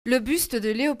Le buste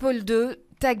de Léopold II,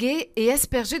 tagué et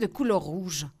aspergé de couleur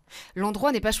rouge.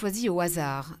 L'endroit n'est pas choisi au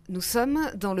hasard. Nous sommes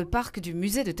dans le parc du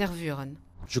musée de Tervuren.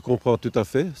 Je comprends tout à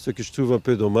fait. Ce que je trouve un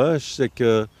peu dommage, c'est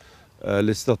que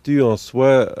les statues en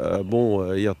soi,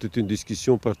 il y a toute une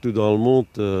discussion partout dans le monde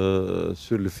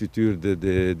sur le futur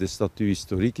des statues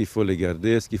historiques. Il faut les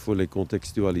garder, est-ce qu'il faut les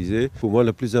contextualiser? Pour moi,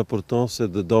 le plus important,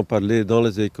 c'est d'en parler dans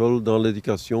les écoles, dans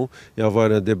l'éducation et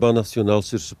avoir un débat national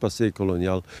sur ce passé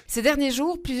colonial. Ces derniers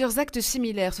jours, plusieurs actes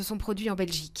similaires se sont produits en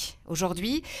Belgique.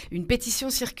 Aujourd'hui, une pétition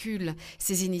circule.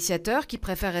 Ses initiateurs, qui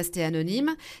préfèrent rester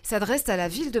anonymes, s'adressent à la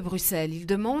ville de Bruxelles. Ils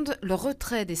demandent le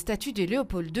retrait des statues de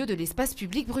Léopold II de l'espace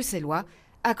public bruxellois,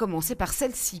 à commencer par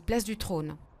celle-ci, place du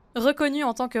Trône. Reconnu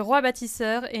en tant que roi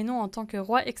bâtisseur et non en tant que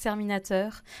roi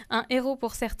exterminateur, un héros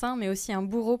pour certains mais aussi un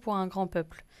bourreau pour un grand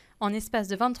peuple. En espace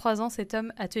de 23 ans, cet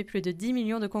homme a tué plus de 10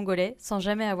 millions de Congolais sans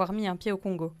jamais avoir mis un pied au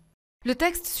Congo. Le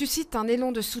texte suscite un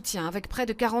élan de soutien avec près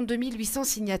de 42 800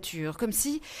 signatures, comme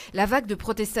si la vague de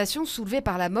protestations soulevée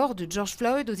par la mort de George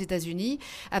Floyd aux États-Unis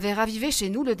avait ravivé chez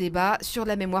nous le débat sur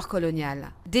la mémoire coloniale.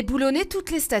 Déboulonner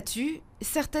toutes les statues,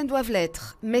 certaines doivent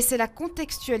l'être, mais c'est la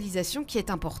contextualisation qui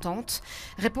est importante,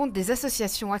 répondent des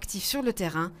associations actives sur le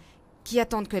terrain qui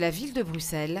attendent que la ville de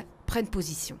Bruxelles prenne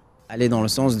position. Aller dans le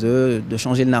sens de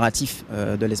changer le narratif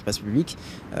de l'espace public,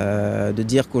 de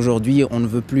dire qu'aujourd'hui on ne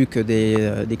veut plus que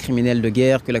des criminels de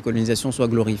guerre, que la colonisation soit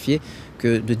glorifiée,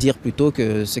 que de dire plutôt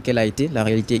que ce qu'elle a été, la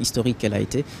réalité historique qu'elle a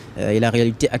été et la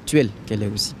réalité actuelle qu'elle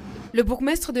est aussi. Le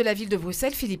bourgmestre de la ville de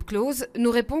Bruxelles, Philippe Claus,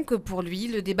 nous répond que pour lui,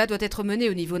 le débat doit être mené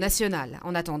au niveau national.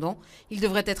 En attendant, il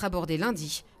devrait être abordé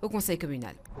lundi au conseil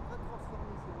communal.